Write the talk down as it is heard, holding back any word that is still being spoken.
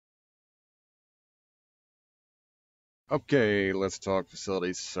Okay, let's talk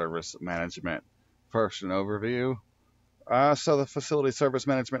facility service management. First, an overview. So the facility service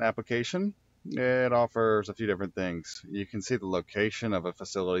management application, it offers a few different things. You can see the location of a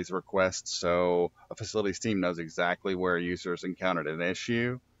facility's request, so a facilities team knows exactly where users encountered an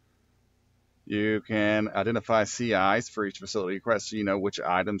issue. You can identify CIs for each facility request, so you know which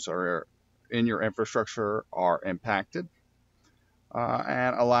items are in your infrastructure are impacted,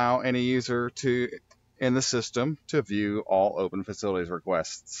 and allow any user to in the system to view all open facilities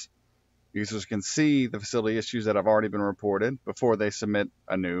requests. Users can see the facility issues that have already been reported before they submit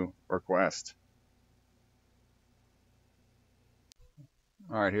a new request.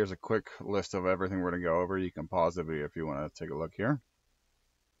 All right, here's a quick list of everything we're going to go over. You can pause the video if you want to take a look here.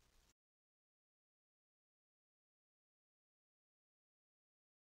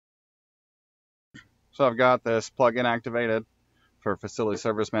 So I've got this plugin activated for facility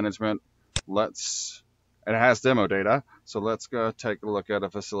service management. It has demo data, so let's go take a look at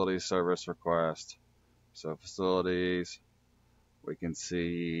a facility service request. So facilities, we can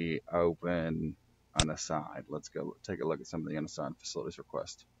see open, unassigned. Let's go take a look at some of the unassigned facilities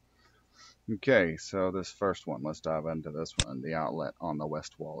requests. Okay, so this first one, let's dive into this one. The outlet on the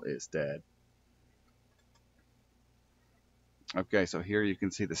west wall is dead. Okay, so here you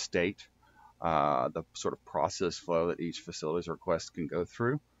can see the state, the sort of process flow that each facilities request can go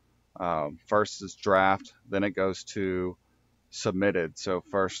through. First is draft, then it goes to submitted. So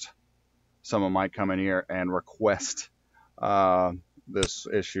first, someone might come in here and request this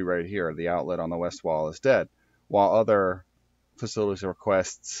issue right here. The outlet on the west wall is dead, while other facilities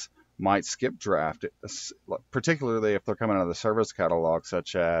requests might skip draft, particularly if they're coming out of the service catalog,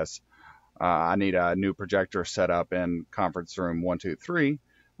 such as I need a new projector set up in conference room 123.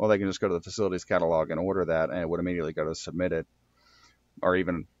 Well, they can just go to the facilities catalog and order that, and it would immediately go to submitted, or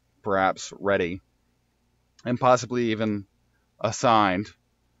even perhaps ready, and possibly even assigned.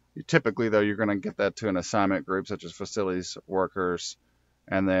 Typically, though, you're going to get that to an assignment group, such as facilities workers,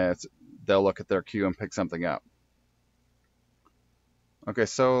 and then they'll look at their queue and pick something up. Okay,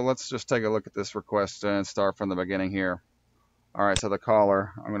 so let's just take a look at this request and start from the beginning here. All right, so the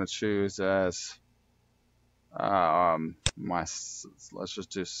caller, I'm going to choose as let's just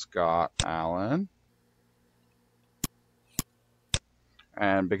do Scott Allen.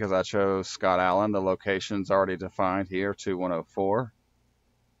 And because I chose Scott Allen, the location's already defined here, 2104.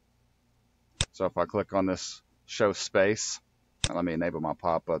 So if I click on this show space, and let me enable my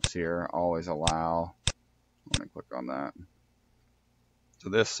pop-ups here, always allow. Let me click on that. So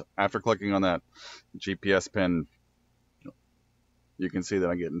this, after clicking on that GPS pin, you can see that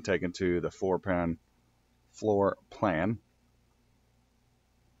I'm getting taken to the 4-pin floor plan.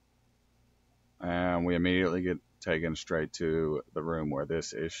 And we immediately get taken straight to the room where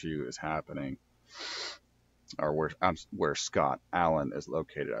this issue is happening, or where Scott Allen is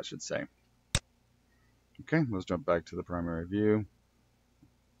located, I should say. Okay, let's jump back to the primary view.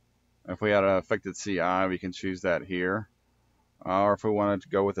 If we had an affected CI, we can choose that here. Or if we wanted to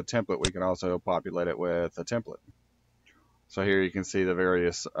go with a template, we can also populate it with a template. So here you can see the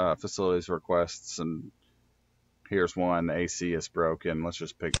various facilities requests, and here's one, AC is broken. Let's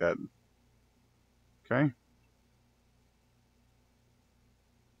just pick that. Okay.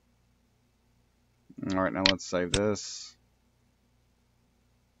 All right, now let's save this.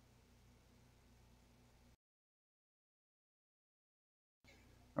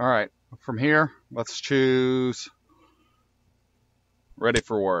 All right, from here, let's choose ready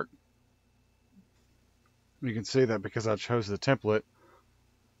for work. You can see that because I chose the template,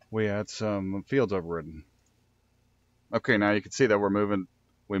 we had some fields overridden. Okay, now you can see that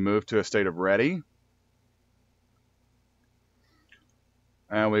we moved to a state of ready.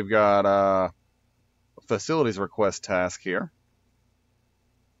 And we've got a facilities request task here.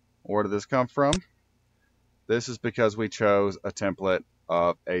 Where did this come from? This is because we chose a template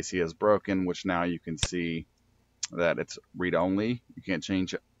of AC is broken, which now you can see that it's read-only. You can't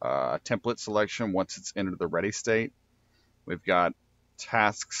change template selection once it's entered the ready state. We've got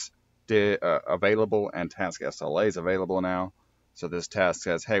tasks available and task SLAs available now. So this task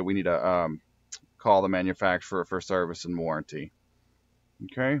says, hey, we need to call the manufacturer for service and warranty.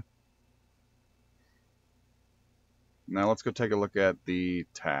 Okay. Now let's go take a look at the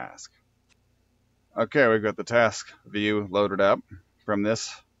task. Okay, we've got the task view loaded up. From this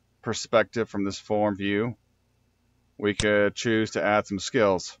perspective, from this form view, we could choose to add some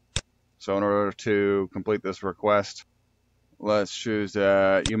skills. So in order to complete this request, let's choose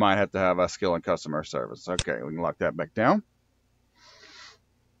you might have to have a skill in customer service. Okay, we can lock that back down.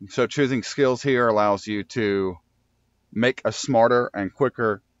 So choosing skills here allows you to make a smarter and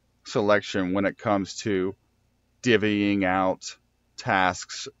quicker selection when it comes to divvying out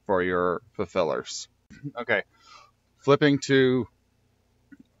tasks for your fulfillers. Okay, flipping to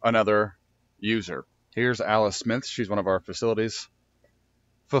another user. Here's Alice Smith. She's one of our facilities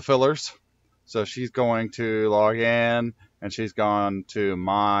fulfillers. So she's going to log in and she's gone to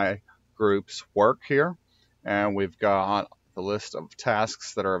my group's work here. And we've got the list of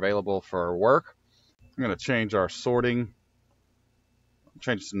tasks that are available for work. I'm going to change our sorting,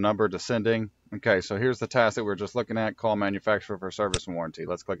 change the number descending. Okay, so here's the task that we were just looking at, call manufacturer for service and warranty.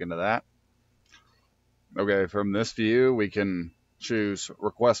 Let's click into that. Okay, from this view, we can choose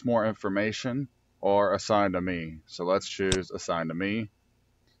request more information or assign to me. So let's choose assign to me.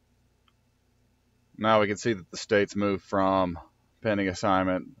 Now we can see that the state's moved from pending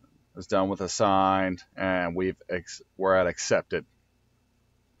assignment is done with assigned, and we're at accepted.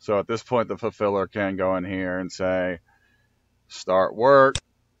 So at this point, the fulfiller can go in here and say, start work.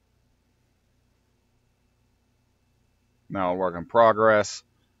 Now work in progress.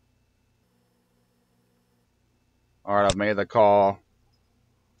 All right, I've made the call.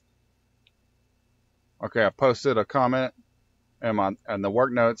 Okay, I posted a comment in the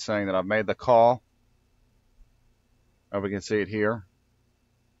work notes saying that I've made the call. And we can see it here.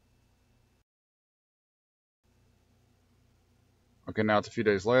 Okay, now it's a few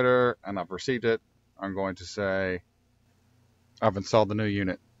days later and I've received it. I'm going to say I've installed the new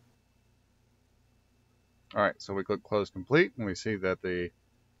unit. All right, so we click close complete and we see that the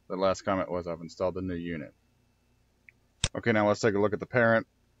last comment was I've installed the new unit. Okay, now let's take a look at the parent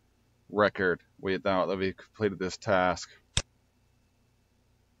record. Now that we've completed this task.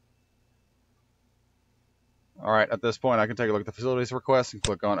 All right, at this point I can take a look at the facilities request and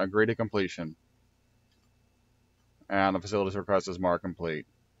click on agree to completion. And the facilities request is marked complete.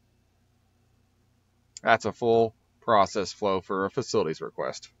 That's a full process flow for a facilities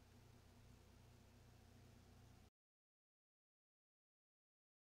request.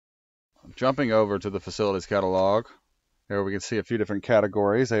 Jumping over to the facilities catalog, here we can see a few different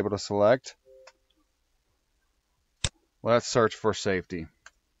categories able to select. Let's search for safety.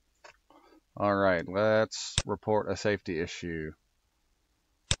 All right, let's report a safety issue.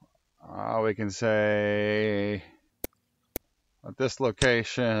 We can say at this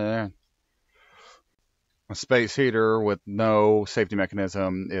location, a space heater with no safety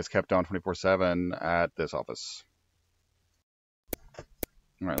mechanism is kept on 24/7 at this office.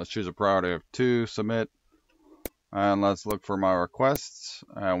 All right, let's choose a priority of 2, submit, and let's look for my requests,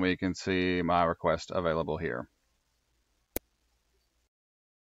 and we can see my request available here.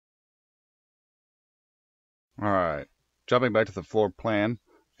 All right, jumping back to the floor plan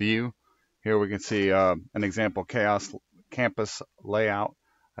view, here we can see an example campus layout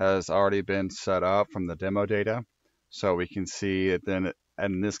has already been set up from the demo data. So we can see that then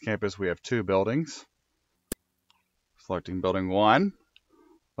in this campus we have 2 buildings. Selecting building 1.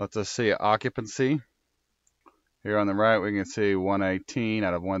 Let's just see occupancy. Here on the right we can see 118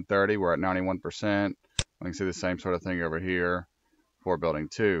 out of 130. We're at 91%. We can see the same sort of thing over here for building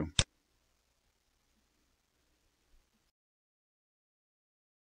 2.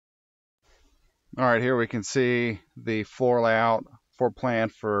 All right, here we can see the floor layout, floor plan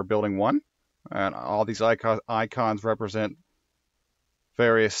for building 1. And all these icons represent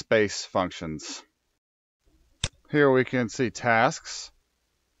various space functions. Here we can see tasks.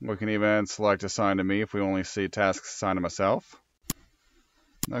 We can even select assign to me if we only see tasks assigned to myself.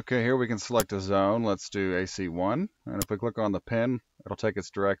 Okay, here we can select a zone. Let's do AC1. And if we click on the pin, it'll take us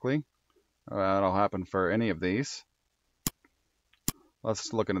directly. That'll happen for any of these.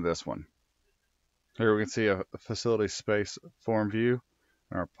 Let's look into this one. Here we can see a facility space form view.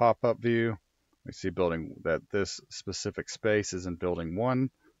 In our pop-up view, we see that this specific space is in building 1,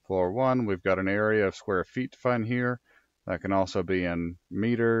 floor 1. We've got an area of square feet defined here. That can also be in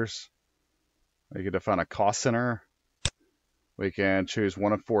meters. We can define a cost center. We can choose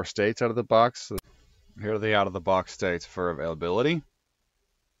one of 4 states out of the box. Here are the out-of-the-box states for availability.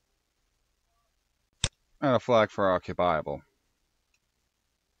 And a flag for occupiable.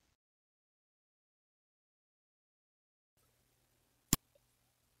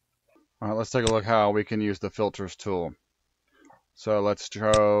 All right, let's take a look how we can use the filters tool. So let's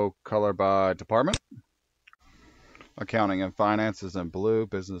show color by department. Accounting and finance is in blue,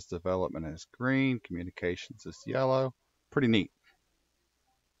 business development is green, communications is yellow. Pretty neat.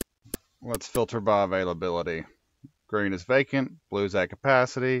 Let's filter by availability. Green is vacant, blue is at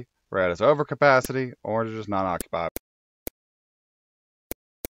capacity, red is over capacity, orange is not occupied.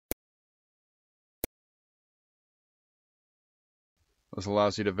 This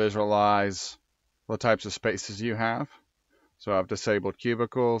allows you to visualize the types of spaces you have. So I've disabled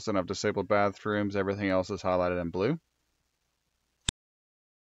cubicles and I've disabled bathrooms. Everything else is highlighted in blue.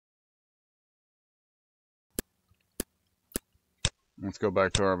 Let's go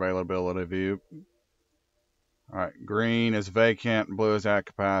back to our availability view. All right, green is vacant, blue is at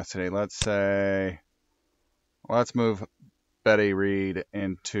capacity. Let's move Betty Reed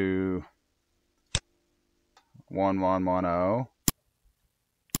into 1110.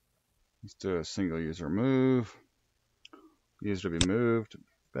 Let's do a single user move. User to be moved,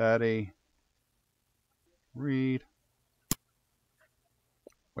 Betty Reed.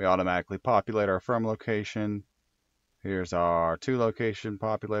 We automatically populate our from location. Here's our to location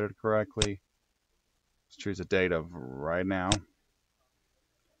populated correctly. Let's choose a date of right now.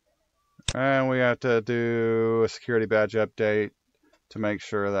 And we have to do a security badge update to make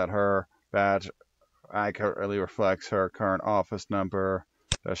sure that her badge accurately reflects her current office number.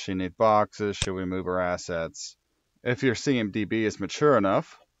 Does she need boxes? Should we move her assets? If your CMDB is mature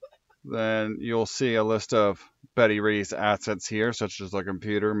enough, then you'll see a list of Betty Reed's assets here, such as a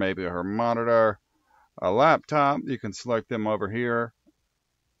computer, maybe her monitor, a laptop. You can select them over here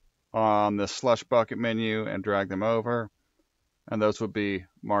on the slush bucket menu and drag them over, and those would be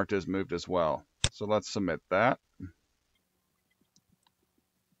marked as moved as well. So let's submit that.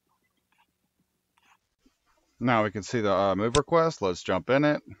 Now we can see the move request. Let's jump in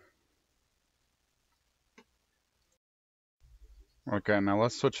it. Okay, now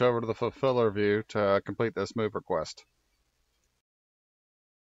let's switch over to the fulfiller view to complete this move request.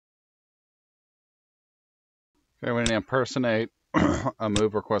 Okay, we need to impersonate a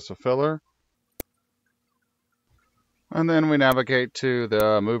move request fulfiller. And then we navigate to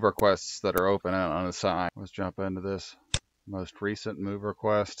the move requests that are open and unassigned. Let's jump into this most recent move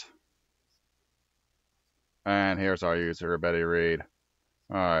request. And here's our user, Betty Reed.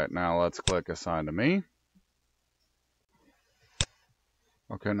 All right, now let's click Assign to Me.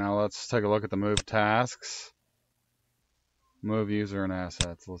 Okay, now let's take a look at the move tasks. Move user and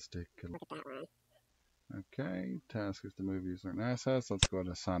assets. Let's take a look at that one. Okay, task is to move user and assets. Let's go ahead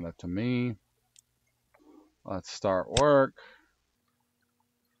and assign that to me. Let's start work.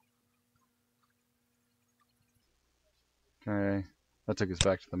 Okay, that took us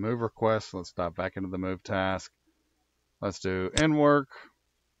back to the move request. Let's dive back into the move task. Let's do in work.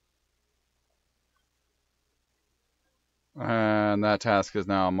 And that task is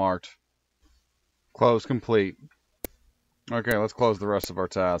now marked close complete. Okay, let's close the rest of our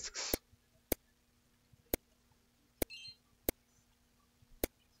tasks.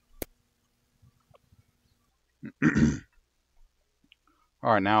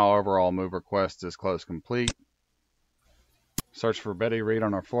 All right, now our overall move request is close complete. Search for Betty Reed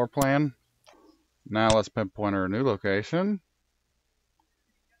on our floor plan. Now let's pinpoint her new location.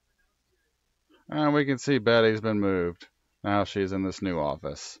 And we can see Betty's been moved. Now she's in this new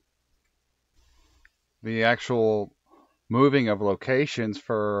office. The actual moving of locations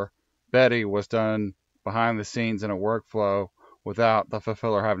for Betty was done behind the scenes in a workflow without the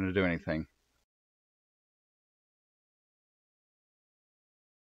fulfiller having to do anything.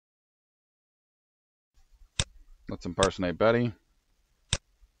 Let's impersonate Betty.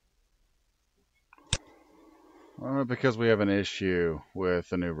 Because we have an issue with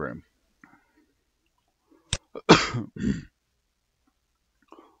the new room.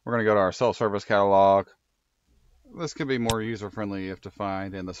 We're going to go to our self-service catalog. This could be more user-friendly if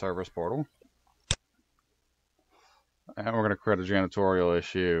defined in the service portal. And we're going to create a janitorial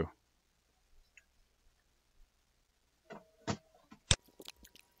issue.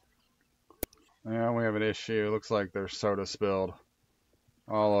 And we have an issue. It looks like there's soda spilled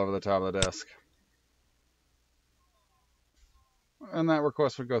all over the top of the desk. And that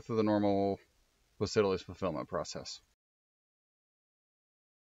request would go through the normal facilities fulfillment process.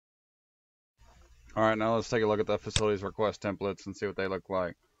 All right, now let's take a look at the facilities request templates and see what they look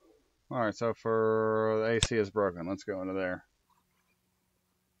like. All right, so for the AC is broken, let's go into there.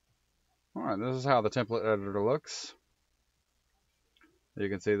 All right, this is how the template editor looks. You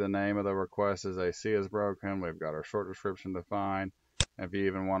can see the name of the request is AC is broken. We've got our short description defined. If you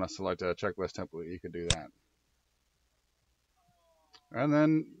even want to select a checklist template, you could do that. And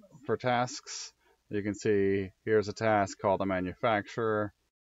then for tasks, you can see here's a task called the manufacturer.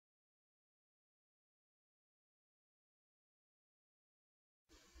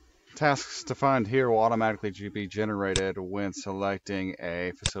 Tasks defined here will automatically be generated when selecting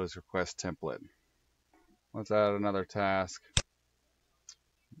a facilities request template. Let's add another task.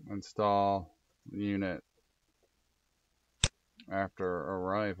 Install unit after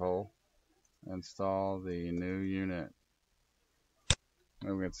arrival. Install the new unit.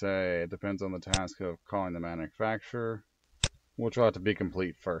 And we can say it depends on the task of calling the manufacturer. which will have to be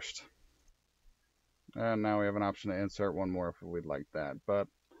complete first. And now we have an option to insert one more if we'd like that. But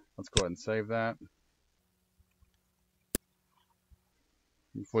let's go ahead and save that.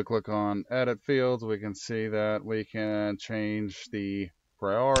 If we click on edit fields, we can see that we can change the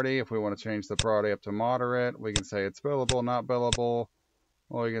priority. If we want to change the priority up to moderate, we can say it's billable, not billable.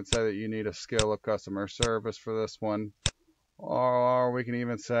 Or we can say that you need a skill of customer service for this one. Or we can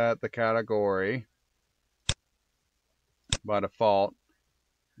even set the category by default.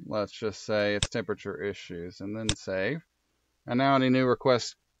 Let's just say it's temperature issues and then save. And now any new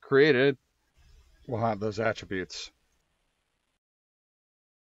requests created will have those attributes.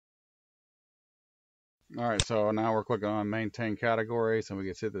 All right, so now we're clicking on maintain categories, and we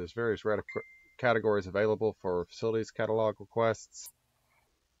can see that there's various categories available for facilities catalog requests,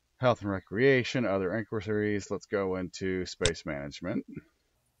 health and recreation, other inquiries. Let's go into space management.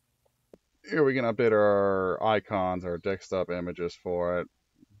 Here we can update our icons, our desktop images for it.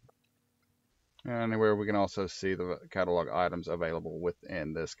 And where we can also see the catalog items available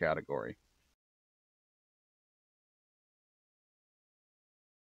within this category.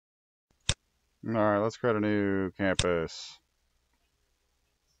 All right, let's create a new campus.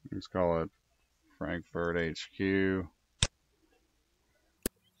 Let's call it Frankfurt HQ.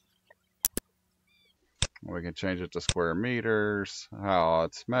 We can change it to square meters, how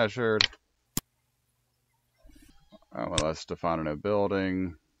it's measured. Well, let's define a new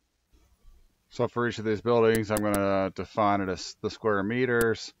building. So for each of these buildings, I'm going to define it as the square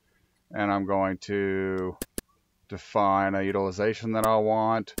meters, and I'm going to define a utilization that I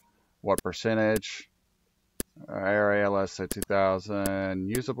want, what percentage, area, let's say 2,000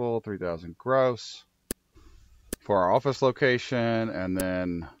 usable, 3,000 gross for our office location, and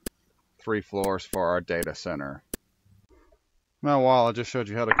then 3 floors for our data center. Now, while I just showed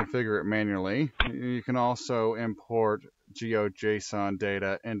you how to configure it manually, you can also import GeoJSON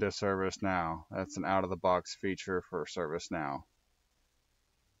data into ServiceNow. That's an out-of-the-box feature for ServiceNow.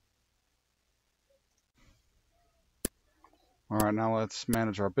 All right, now let's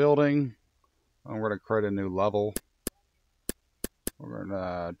manage our building. We're going to create a new level. We're going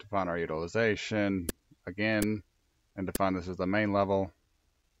to define our utilization again and define this as the main level.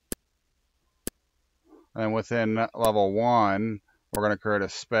 And within level 1, we're going to create a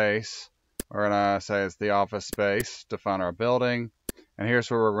space. We're going to say it's the office space, define our building. And here's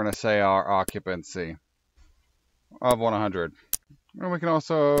where we're going to say our occupancy of 100. And we can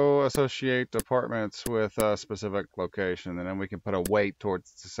also associate departments with a specific location. And then we can put a weight towards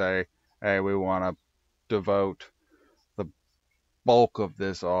to say, hey, we want to devote the bulk of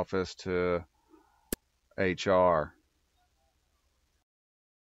this office to HR.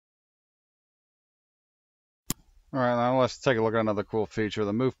 All right, now let's take a look at another cool feature.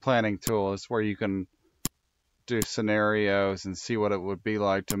 The Move Planning tool is where you can do scenarios and see what it would be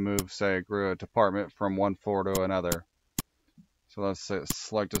like to move, say, a department from one floor to another. So let's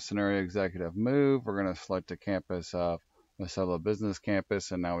select a scenario executive move. We're going to select a campus of the Solo Business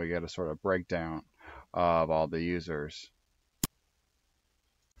Campus, and now we get a sort of breakdown of all the users.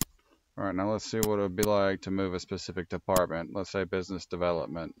 All right, now let's see what it would be like to move a specific department. Let's say business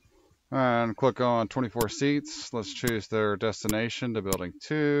development. And click on 24 seats. Let's choose their destination to building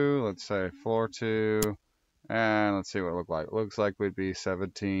 2. Let's say floor 2. And let's see what it looks like. It looks like we'd be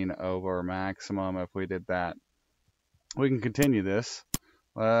 17 over maximum if we did that. We can continue this.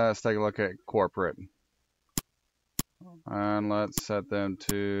 Let's take a look at corporate. And let's set them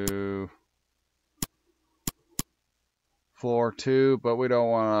to floor 2, but we don't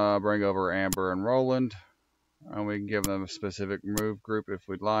want to bring over Amber and Roland. And we can give them a specific move group if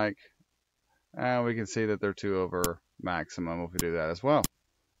we'd like. And we can see that they're 2 over maximum if we do that as well.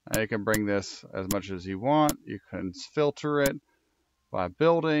 And you can bring this as much as you want. You can filter it by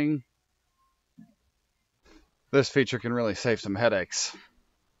building. This feature can really save some headaches.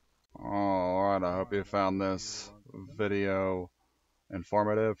 Alright, I hope you found this video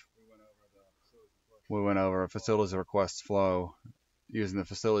informative. We went over a facilities request flow using the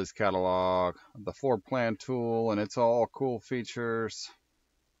facilities catalog, the floor plan tool, and it's all cool features.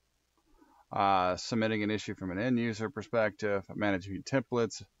 Submitting an issue from an end user perspective, managing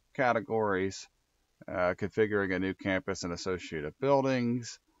templates, categories, configuring a new campus and associated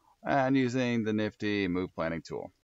buildings, and using the nifty Move Planning tool.